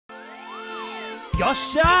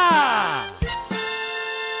Yosha!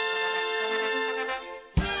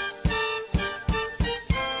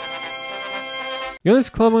 In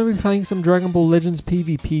this club, I'm going to be playing some Dragon Ball Legends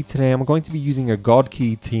PvP today. I'm going to be using a God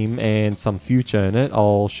Key team and some future in it.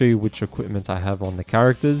 I'll show you which equipment I have on the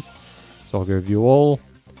characters. So I'll go view all.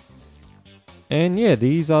 And yeah,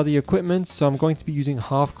 these are the equipment. So I'm going to be using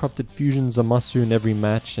half Corrupted Fusion Zamasu in every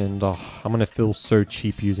match. And I'm going to feel so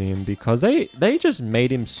cheap using him because they just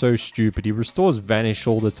made him so stupid. He restores vanish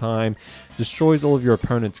all the time. Destroys all of your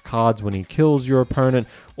opponent's cards when he kills your opponent.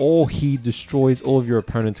 Or he destroys all of your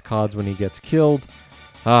opponent's cards when he gets killed.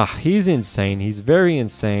 He's insane. He's very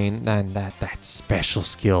insane. And that special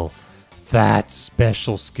skill. That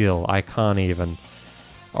special skill. I can't even.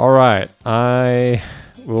 Alright, I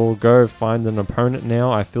will go find an opponent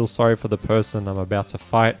now. I feel sorry for the person I'm about to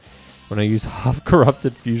fight when I use half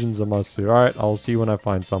Corrupted Fusion Zamasu. Alright, I'll see when I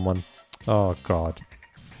find someone. Oh god.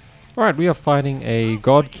 Alright, we are fighting a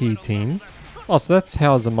God Key team. Oh, so that's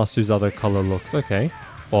how Zamasu's other color looks. Okay.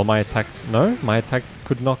 Well, my attacks... No, my attack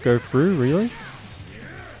could not go through, really?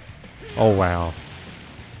 Oh, wow.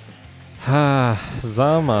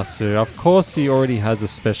 Zamasu. Of course he already has a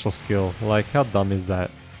special skill. Like, how dumb is that?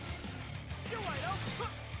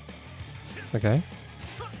 Okay.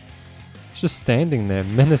 He's just standing there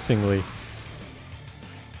menacingly.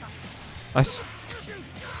 I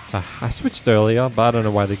switched earlier, but I don't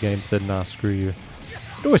know why the game said, nah, screw you.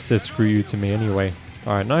 It always says screw you to me anyway.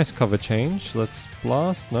 Alright, nice cover change. Let's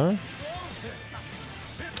blast. No?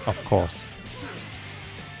 Of course.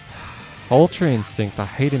 Ultra Instinct. I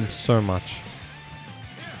hate him so much.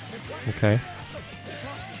 Okay.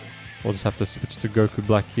 We'll just have to switch to Goku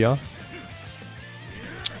Black here.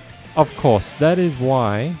 Of course, that is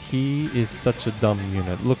why he is such a dumb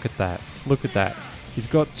unit. Look at that. Look at that. He's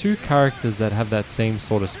got two characters that have that same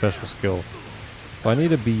sort of special skill. So I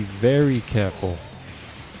need to be very careful.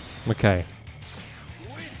 Okay.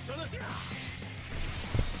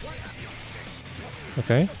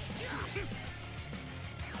 Okay.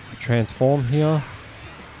 Transform here.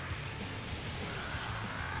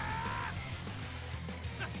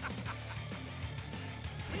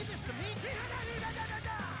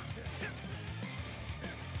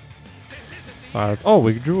 Alright, oh,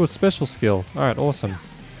 we drew a special skill. Alright, awesome.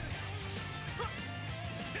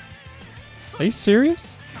 Are you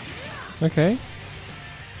serious? Okay.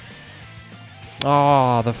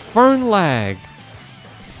 Oh, the phone lag.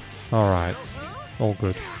 Alright, all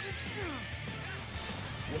good.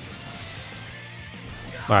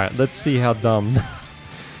 Alright, let's see how dumb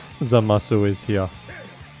Zamasu is here.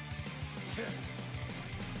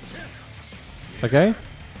 Okay.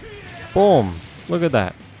 Boom. Look at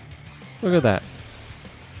that. Look at that.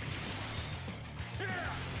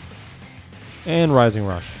 And Rising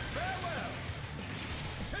Rush.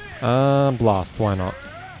 Blast, why not?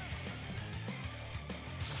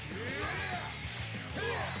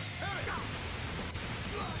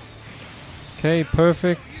 Okay,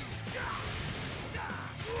 perfect.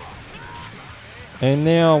 And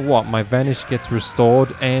now what? My Vanish gets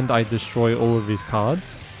restored and I destroy all of his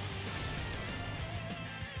cards.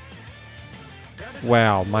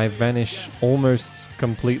 Wow, my Vanish almost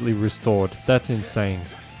completely restored. That's insane.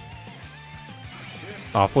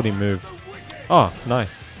 Oh, I thought he moved. Oh,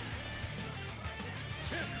 nice.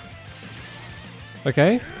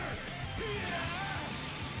 Okay.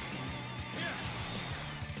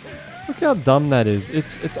 Look how dumb that is.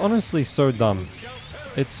 It's honestly so dumb.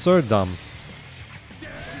 It's so dumb.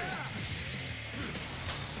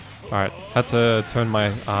 Alright, had to turn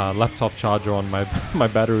my laptop charger on. My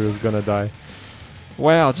battery was gonna die.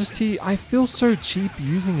 Wow, I feel so cheap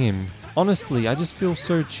using him. Honestly, I just feel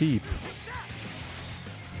so cheap.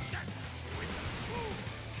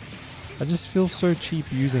 I just feel so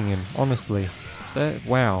cheap using him, honestly.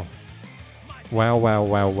 Wow. Wow, wow,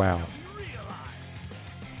 wow, wow.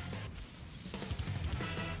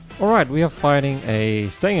 Alright, we are fighting a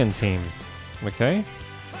Saiyan team. Okay.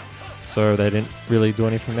 So they didn't really do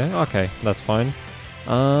anything there. Okay, that's fine.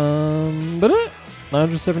 But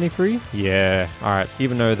 973? Yeah. Alright,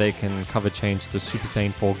 even though they can cover change to Super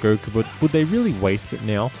Saiyan 4 Goku, but would they really waste it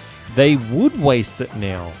now? They would waste it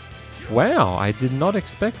now. Wow, I did not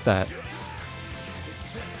expect that.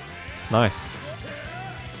 Nice.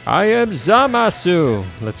 I am Zamasu!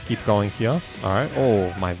 Let's keep going here. Alright,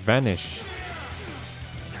 oh, my Vanish.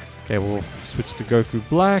 Okay, we'll switch to Goku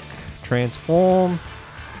Black. Transform.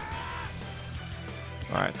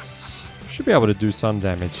 Alright, should be able to do some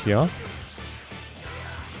damage here.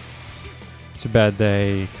 Too bad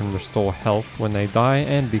they can restore health when they die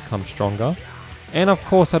and become stronger. And of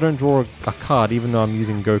course I don't draw a card even though I'm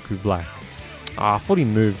using Goku Black. I thought he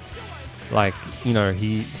moved. Like, you know,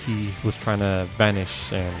 he was trying to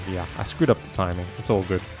vanish, and yeah, I screwed up the timing. It's all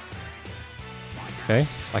good. Okay,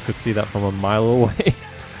 I could see that from a mile away.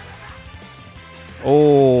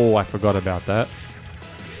 Oh, I forgot about that.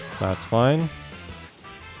 That's fine.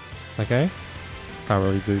 Okay. Can't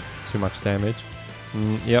really do too much damage.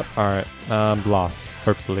 Yep, alright. Blast,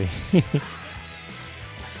 hopefully.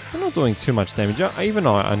 I'm not doing too much damage, even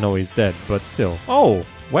though I know he's dead, but still. Oh,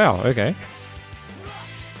 wow, okay.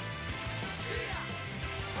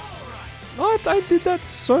 What? I did that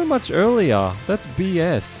so much earlier. That's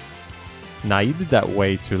BS. Nah, you did that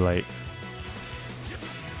way too late.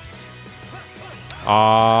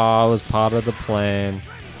 Ah, it was part of the plan.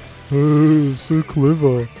 Oh, so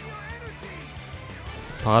clever.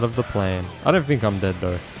 Part of the plan. I don't think I'm dead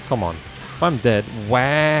though. Come on. If I'm dead,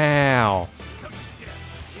 wow.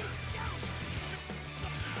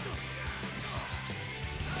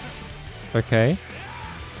 Okay.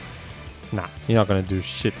 Nah, you're not gonna do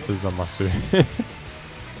shit to Zamasu.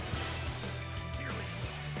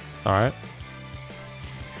 Alright.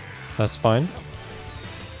 That's fine.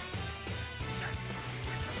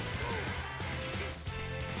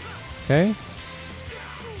 Okay.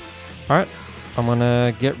 Alright. I'm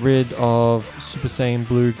gonna get rid of Super Saiyan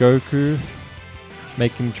Blue Goku.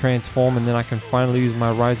 Make him transform, and then I can finally use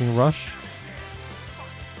my Rising Rush.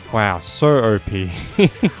 Wow, so OP.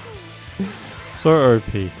 So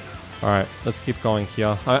OP. Alright, let's keep going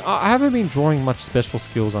here. I haven't been drawing much special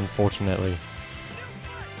skills, unfortunately.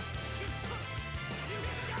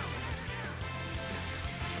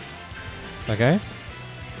 Okay.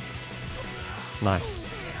 Nice.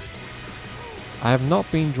 I have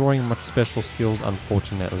not been drawing much special skills,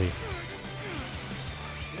 unfortunately.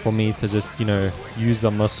 For me to just, you know, use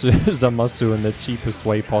Zamasu in the cheapest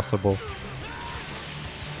way possible.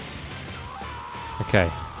 Okay.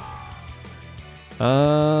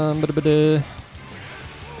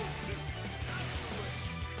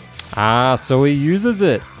 Ah, so he uses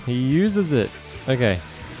it. He uses it. Okay.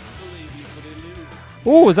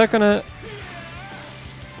 Oh, is that gonna...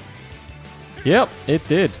 Yep, it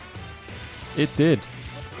did. It did.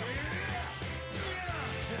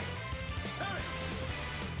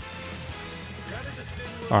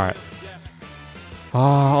 Alright. Oh,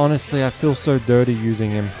 honestly, I feel so dirty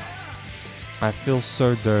using him. I feel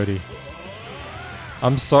so dirty.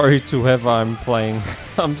 I'm sorry to whoever I'm playing.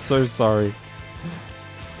 I'm so sorry.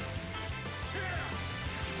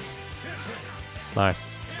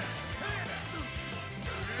 Nice.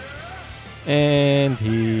 And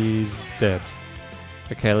he's dead.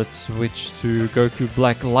 Okay, let's switch to Goku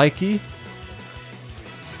Black Likey.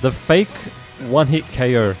 The fake one-hit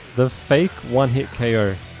KO. The fake one-hit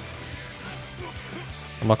KO.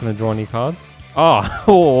 I'm not going to draw any cards. Oh,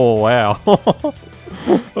 oh wow.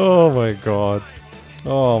 Oh my god.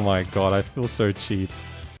 Oh my god, I feel so cheap.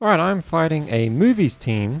 Alright, I'm fighting a movies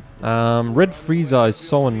team. Red Frieza is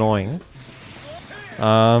so annoying.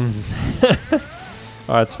 Alright,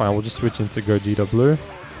 it's fine. We'll just switch into Gogeta Blue.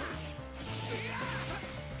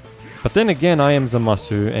 But then again, I am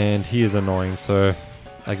Zamasu and he is annoying, so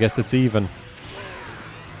I guess it's even.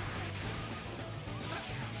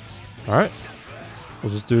 Alright.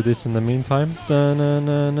 We'll just do this in the meantime.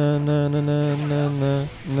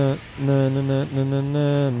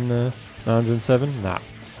 907? Nah.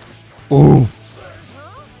 Oof.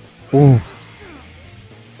 Oof.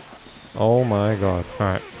 Oh my god.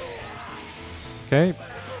 Alright. Okay.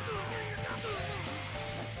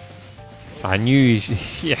 I knew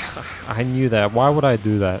yeah, I knew that. Why would I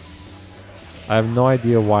do that? I have no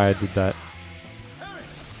idea why I did that.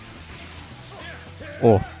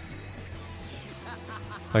 Oof.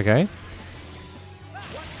 Okay.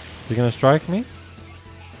 Is he gonna strike me?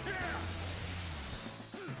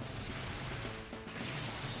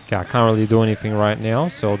 Okay, I can't really do anything right now,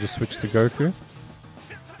 so I'll just switch to Goku.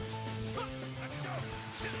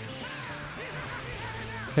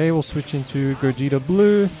 Okay, we'll switch into Gogeta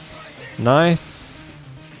Blue. Nice.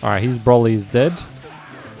 Alright, his Broly is dead.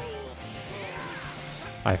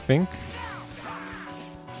 I think.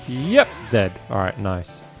 Yep, dead. Alright,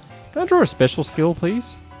 nice. Can I draw a special skill,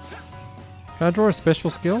 please? Can I draw a special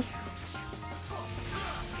skill?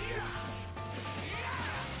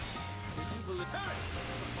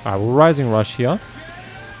 Alright, we're Rising Rush here.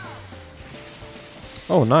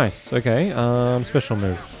 Oh, nice. Okay, special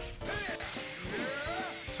move.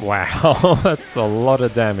 Wow, that's a lot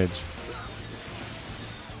of damage.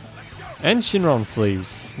 And Shinron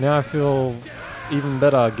sleeves. Now I feel even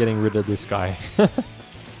better getting rid of this guy.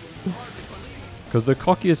 Because the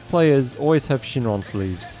cockiest players always have Shinron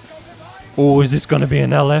sleeves. Oh, is this going to be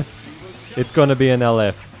an LF? It's going to be an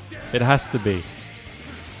LF. It has to be.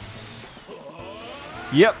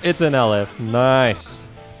 Yep, it's an LF.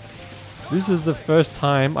 Nice. This is the first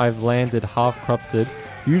time I've landed half corrupted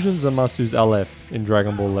Fusion Zamasu's LF in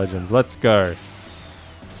Dragon Ball Legends. Let's go.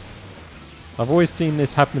 I've always seen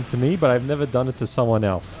this happen to me, but I've never done it to someone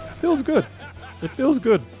else. Feels good. It feels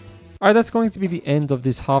good. Alright, that's going to be the end of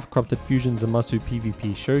this half corrupted Fusion Zamasu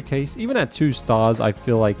PvP showcase. Even at 2 stars, I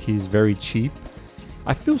feel like he's very cheap.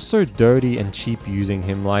 I feel so dirty and cheap using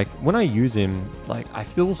him. Like, when I use him, like, I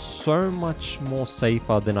feel so much more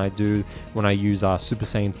safer than I do when I use Super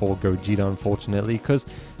Saiyan 4 Gogeta, unfortunately, because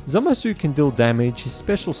Zamasu can deal damage. His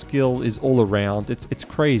special skill is all around. It's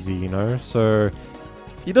crazy, you know? So,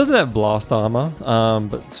 he doesn't have blast armor,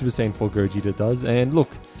 but Super Saiyan 4 Gogeta does. And look,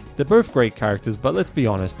 they're both great characters, but let's be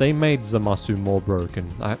honest, they made Zamasu more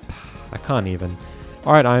broken. I can't even.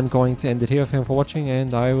 Alright, I'm going to end it here. Thank you for watching,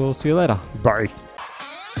 and I will see you later. Bye.